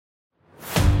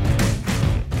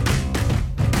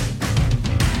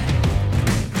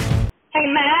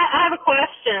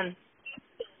question.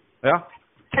 Yeah?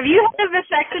 Have you had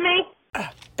a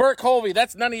vasectomy? Burke, Holvey,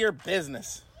 that's none of your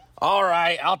business. All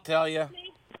right, I'll tell you.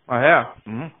 I have.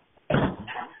 Mm-hmm.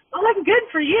 Well, that's good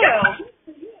for you.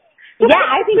 Yeah,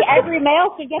 I think every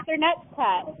male should get their nuts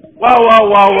cut.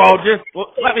 Whoa. Just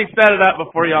let me set it up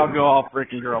before y'all go all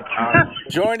freaking girl power.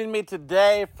 Joining me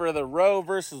today for the Roe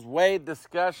versus Wade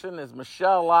discussion is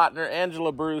Michelle Lautner,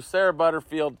 Angela Bruce, Sarah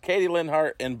Butterfield, Katie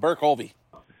Linhart, and Burke Holvey.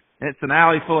 It's an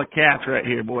alley full of cats right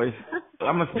here, boys.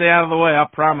 I'm going to stay out of the way, I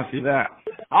promise you that.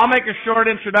 I'll make a short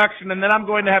introduction, and then I'm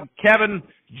going to have Kevin,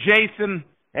 Jason,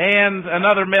 and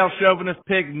another male chauvinist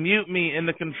pig mute me in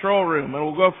the control room, and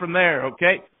we'll go from there,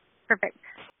 okay? Perfect.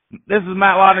 This is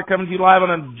Matt Lautner coming to you live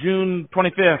on June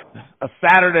 25th, a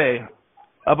Saturday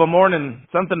of a morning.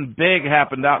 Something big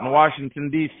happened out in Washington,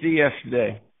 D.C.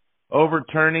 yesterday,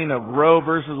 overturning of Roe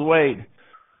versus Wade.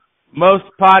 Most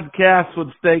podcasts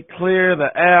would stay clear the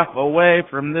F away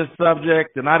from this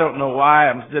subject, and I don't know why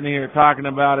I'm sitting here talking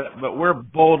about it, but we're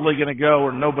boldly going to go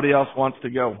where nobody else wants to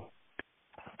go.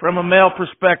 From a male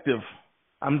perspective,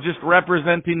 I'm just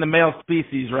representing the male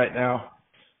species right now.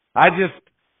 I just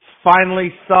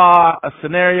finally saw a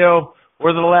scenario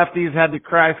where the lefties had to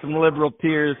cry some liberal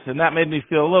tears, and that made me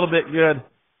feel a little bit good.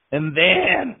 And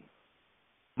then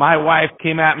my wife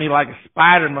came at me like a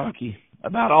spider monkey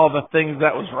about all the things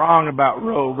that was wrong about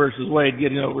Roe versus Wade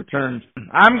getting overturned.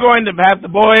 I'm going to have the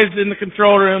boys in the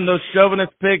control room, those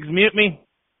chauvinist pigs, mute me.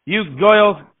 You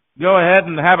goyles, go ahead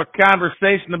and have a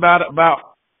conversation about it,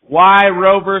 about why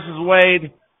Roe versus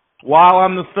Wade, while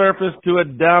on the surface to a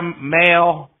dumb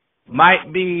male,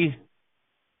 might be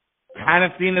kind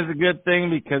of seen as a good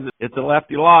thing because it's a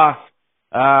lefty loss.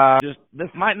 This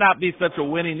might not be such a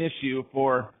winning issue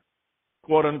for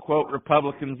quote-unquote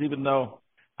Republicans, even though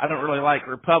I don't really like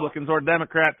Republicans or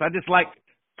Democrats. I just like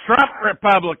Trump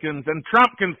Republicans and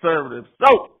Trump conservatives.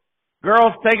 So,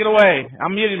 girls, take it away.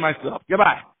 I'm muting myself.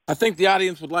 Goodbye. I think the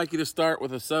audience would like you to start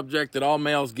with a subject that all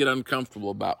males get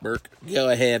uncomfortable about, Burke. Go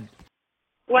ahead.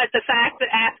 What, the fact that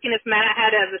asking if Matt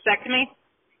had a vasectomy?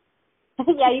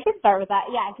 Yeah, you can start with that.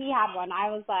 Yeah, he had one. I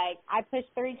was like, I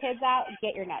pushed 3 kids out,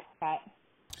 get your nuts cut.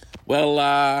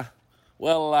 Well,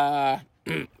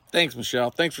 thanks,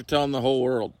 Michelle. Thanks for telling the whole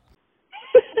world.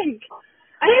 I think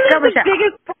that's the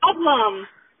biggest problem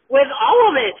with all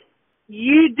of it.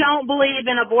 You don't believe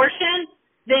in abortion,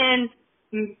 then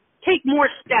take more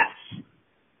steps.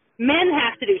 Men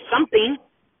have to do something.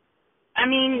 I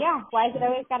mean, yeah, why is it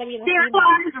always got to be the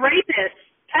sterilized rapists,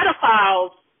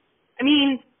 pedophiles. I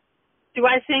mean, do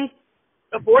I think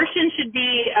abortion should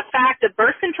be a fact of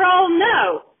birth control?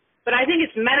 No. But I think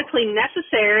it's medically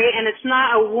necessary, and it's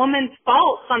not a woman's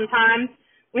fault sometimes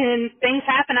when things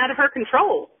happen out of her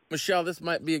control. Michelle, this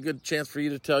might be a good chance for you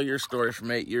to tell your story from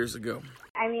 8 years ago.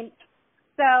 I mean,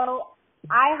 so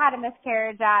I had a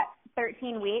miscarriage at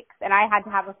 13 weeks, and I had to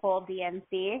have a full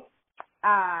DNC.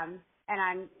 And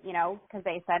I'm, because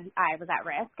they said I was at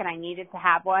risk and I needed to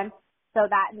have one. So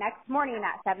that next morning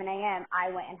at 7 a.m.,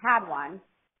 I went and had one.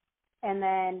 And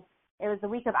then it was the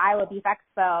week of Iowa Beef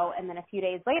Expo, and then a few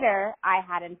days later, I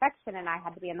had infection and I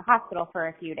had to be in the hospital for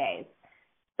a few days.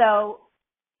 So,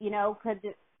 could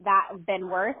that have been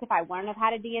worse if I wouldn't have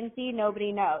had a DNC?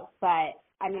 Nobody knows. But,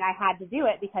 I mean, I had to do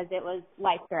it because it was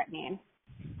life-threatening.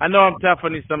 I know I'm tough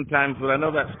on you sometimes, but I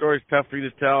know that story's tough for you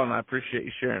to tell, and I appreciate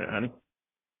you sharing it, honey.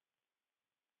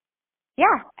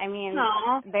 Yeah, I mean,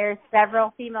 there's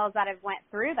several females that have went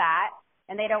through that,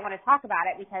 and they don't want to talk about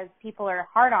it because people are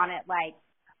hard on it, like,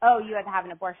 oh, you had to have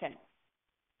an abortion.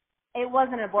 It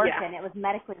wasn't an abortion. Yeah. It was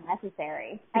medically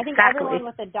necessary. Exactly. I think everyone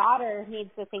with a daughter needs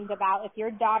to think about, if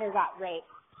your daughter got raped,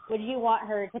 would you want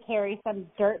her to carry some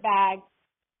dirtbag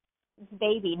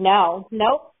baby? No.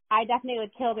 Nope. I definitely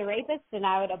would kill the rapist, and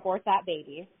I would abort that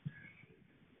baby.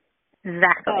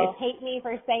 Exactly. So hate me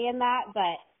for saying that,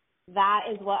 but that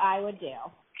is what I would do.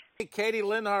 Hey, Katie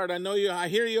Linhart, I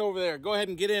hear you over there. Go ahead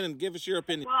and get in and give us your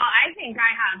opinion. Well, I think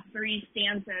I have 3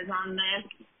 stances on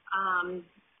this.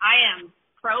 I am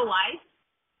pro-life,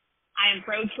 I am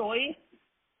pro-choice,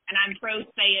 and I'm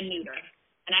pro-spay and neuter.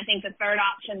 And I think the third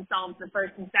option solves the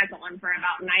first and second one for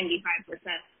about 95%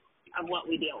 of what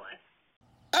we deal with.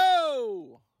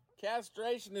 Oh!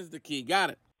 Castration is the key.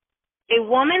 Got it. A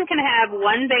woman can have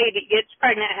one baby, gets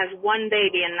pregnant, has one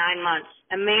baby in 9 months.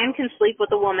 A man can sleep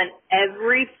with a woman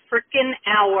every freaking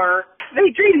hour. They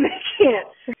dream they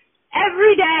can't.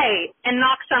 Every day and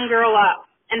knock some girl up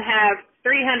and have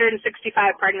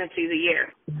 365 pregnancies a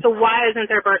year. So why isn't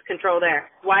there birth control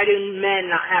there? Why do men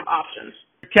not have options?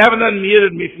 Kevin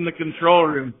unmuted me from the control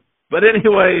room. But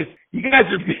anyways, you guys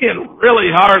are being really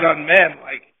hard on men.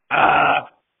 Like,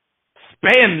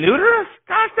 spay and neuter?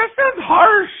 Gosh, that sounds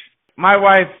harsh. My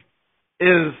wife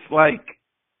is like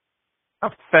a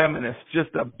feminist,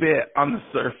 just a bit on the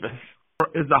surface.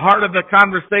 Is the heart of the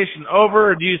conversation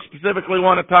over, or do you specifically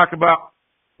want to talk about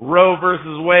Roe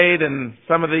versus Wade and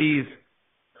some of these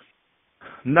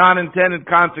non-intended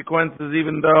consequences,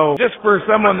 even though, just for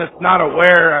someone that's not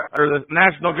aware, or the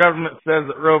national government says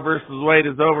that Roe versus Wade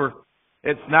is over,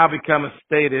 it's now become a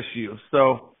state issue.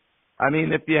 So, I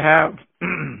mean, if you have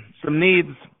some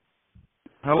needs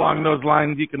along those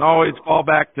lines, you can always fall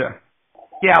back to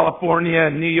California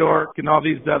and New York and all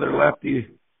these other lefty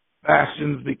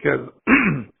bastions, because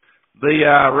the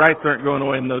rights aren't going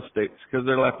away in those states because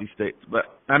they're lefty states. But,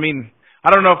 I mean, I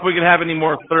don't know if we could have any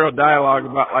more thorough dialogue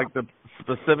about, like, the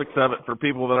specifics of it for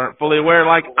people that aren't fully aware,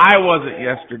 like I wasn't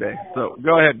yesterday. So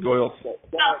go ahead, Goyles. So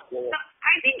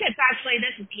I think it's actually,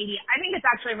 this is Katie, I think it's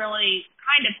actually really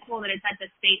kind of cool that it's at the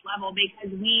state level,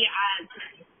 because we as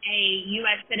a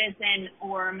U.S. citizen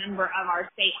or a member of our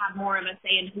state have more of a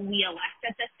say in who we elect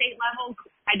at the state level.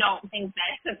 I don't think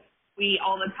that we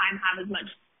all the time have as much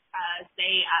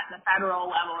say at the federal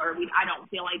level, or I don't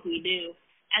feel like we do.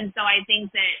 And so I think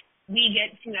that we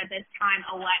get to, at this time,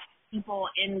 elect people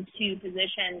into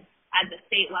positions at the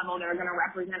state level that are going to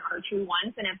represent our true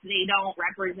wants. And if they don't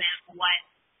represent what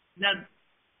the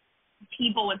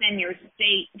people within your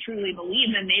state truly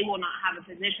believe, then they will not have a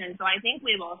position. So I think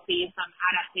we will see some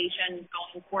adaptations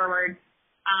going forward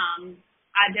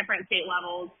at different state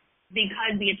levels,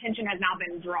 because the attention has now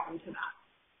been drawn to that.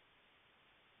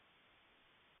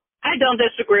 I don't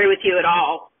disagree with you at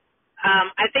all.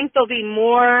 I think there'll be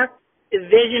more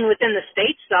division within the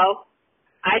states, though.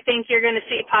 I think you're going to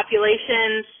see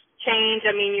populations change.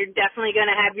 I mean, you're definitely going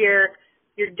to have your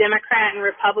Democrat and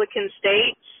Republican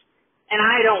states, and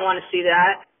I don't want to see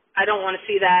that. I don't want to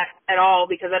see that at all,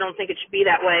 because I don't think it should be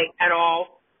that way at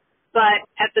all. But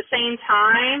at the same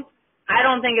time, I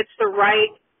don't think it's the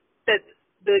right that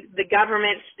the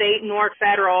government, state nor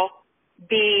federal,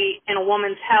 be in a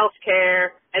woman's health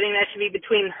care. I think that should be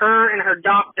between her and her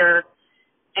doctor,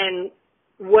 and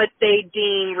what they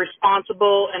deem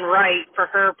responsible and right for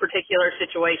her particular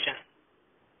situation.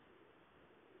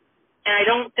 And I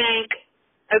don't think,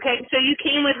 okay, so you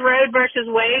came with Roe versus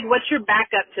Wade. What's your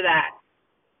backup to that?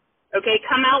 Okay,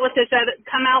 come out with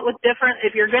different,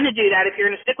 if you're going to do that, if you're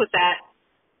going to stick with that,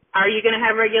 are you going to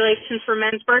have regulations for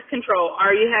men's birth control?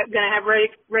 Are you going to have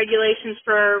regulations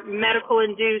for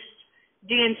medical-induced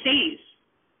DNCs?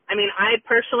 I mean, I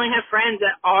personally have friends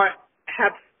that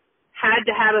have had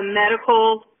to have a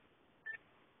medical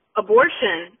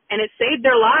abortion, and it saved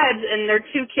their lives, and their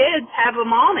two kids have a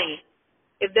mommy.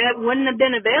 If that wouldn't have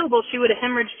been available, she would have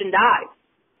hemorrhaged and died.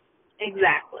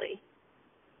 Exactly.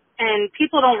 And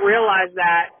people don't realize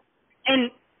that. And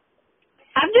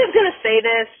I'm just going to say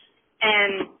this,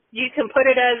 and you can put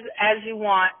it as you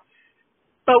want,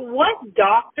 but what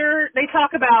doctor, they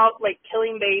talk about, like,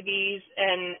 killing babies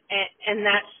and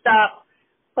that stuff,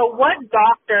 but what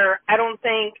doctor, I don't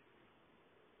think,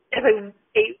 if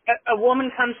a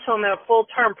woman comes to him in a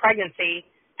full-term pregnancy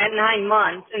at 9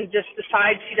 months and just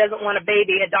decides she doesn't want a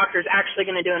baby, a doctor's actually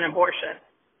going to do an abortion.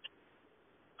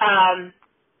 I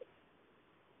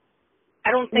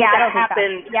don't think that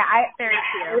happened. Very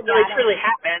true. It really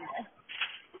happened.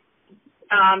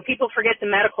 People forget the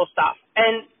medical stuff.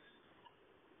 And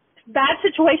bad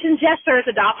situations, yes, there's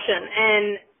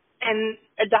adoption. And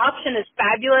adoption is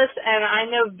fabulous, and I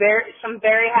know some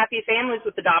very happy families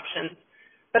with adoption.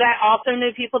 But I also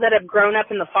know people that have grown up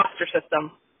in the foster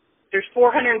system. There's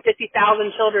 450,000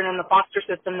 children in the foster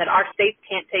system that our states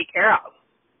can't take care of.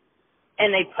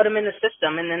 And they put them in the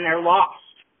system, and then they're lost.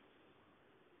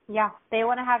 Yeah, they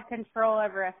want to have control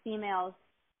over a female's,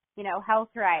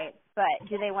 health rights, but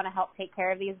do they want to help take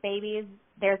care of these babies?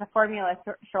 There's a formula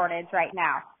shortage right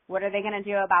now. What are they going to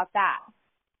do about that?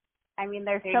 I mean,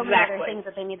 there's so many other things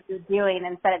that they need to be doing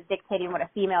instead of dictating what a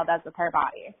female does with her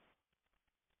body.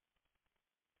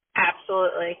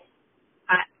 Absolutely.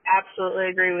 I absolutely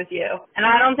agree with you. And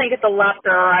I don't think it's a left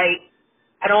or a right.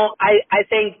 I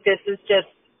think this is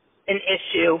just an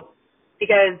issue,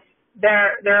 because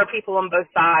there are people on both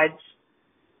sides.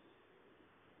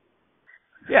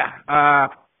 Yeah.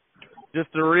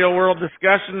 Just a real world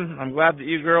discussion. I'm glad that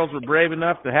you girls were brave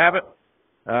enough to have it.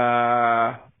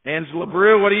 Angela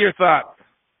Brew, what are your thoughts?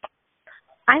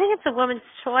 I think it's a woman's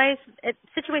choice.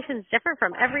 Situation's different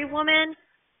from every woman.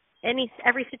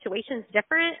 Every situation's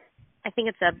different. I think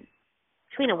it's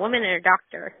between a woman and a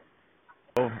doctor.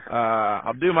 So,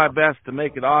 I'll do my best to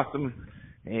make it awesome.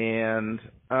 And,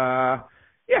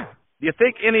 do you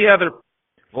think any other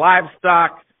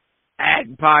livestock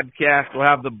ag podcast will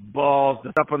have the balls to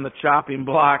up on the chopping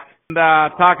block and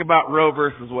talk about Roe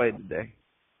versus Wade today?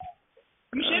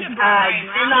 You should have brought Ryan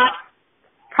do not.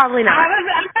 Probably not. I was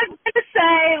going to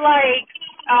say, like,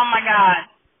 oh my God,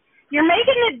 you're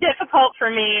making it difficult for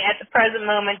me at the present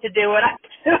moment to do what I'm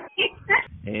doing.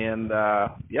 And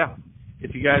yeah,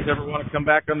 if you guys ever want to come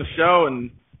back on the show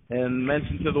and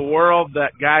mention to the world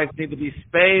that guys need to be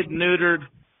spayed, neutered,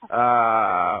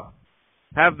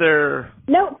 have their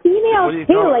females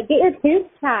too. Like, get your tubes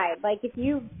tied. Like, if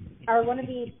you want to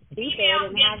be stupid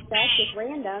and have sex with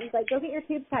randoms, like, go get your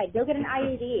tubes tied. Go get an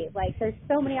IUD. Like, there's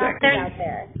so many options out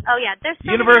there. Oh yeah, there's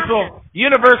so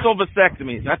universal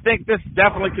vasectomies. I think this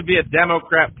definitely could be a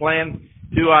Democrat plan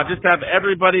to just have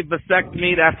everybody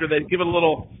vasectomied after they give a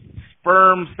little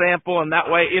sperm sample, and that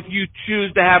way, if you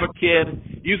choose to have a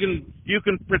kid, you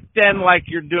can pretend like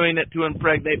you're doing it to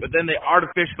impregnate, but then they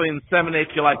artificially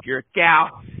inseminate you like you're a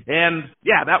cow, and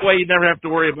yeah, that way you never have to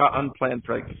worry about unplanned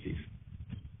pregnancies.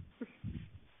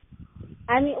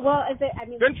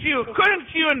 Couldn't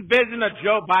you envision a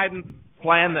Joe Biden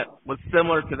plan that was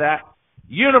similar to that?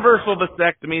 Universal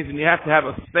vasectomies, and you have to have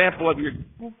a sample of your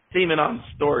semen on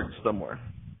storage somewhere.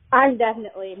 I'm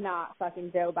definitely not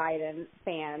fucking Joe Biden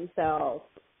fan, so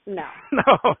no.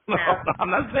 No, I'm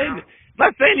not saying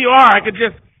you are. I could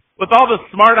just, with all the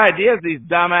smart ideas these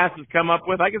dumbasses come up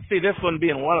with, I could see this one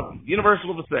being one of them.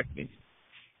 Universal vasectomies.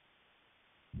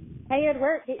 Hey, at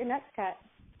work, get your nuts cut.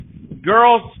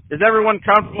 Girls, is everyone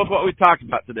comfortable with what we talked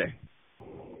about today?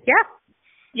 Yeah.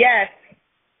 Yes.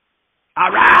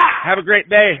 All right. Have a great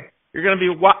day. You're gonna be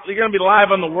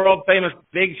live on the world famous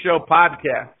Big Show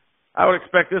podcast. I would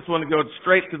expect this one to go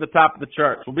straight to the top of the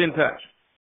charts. We'll be in touch.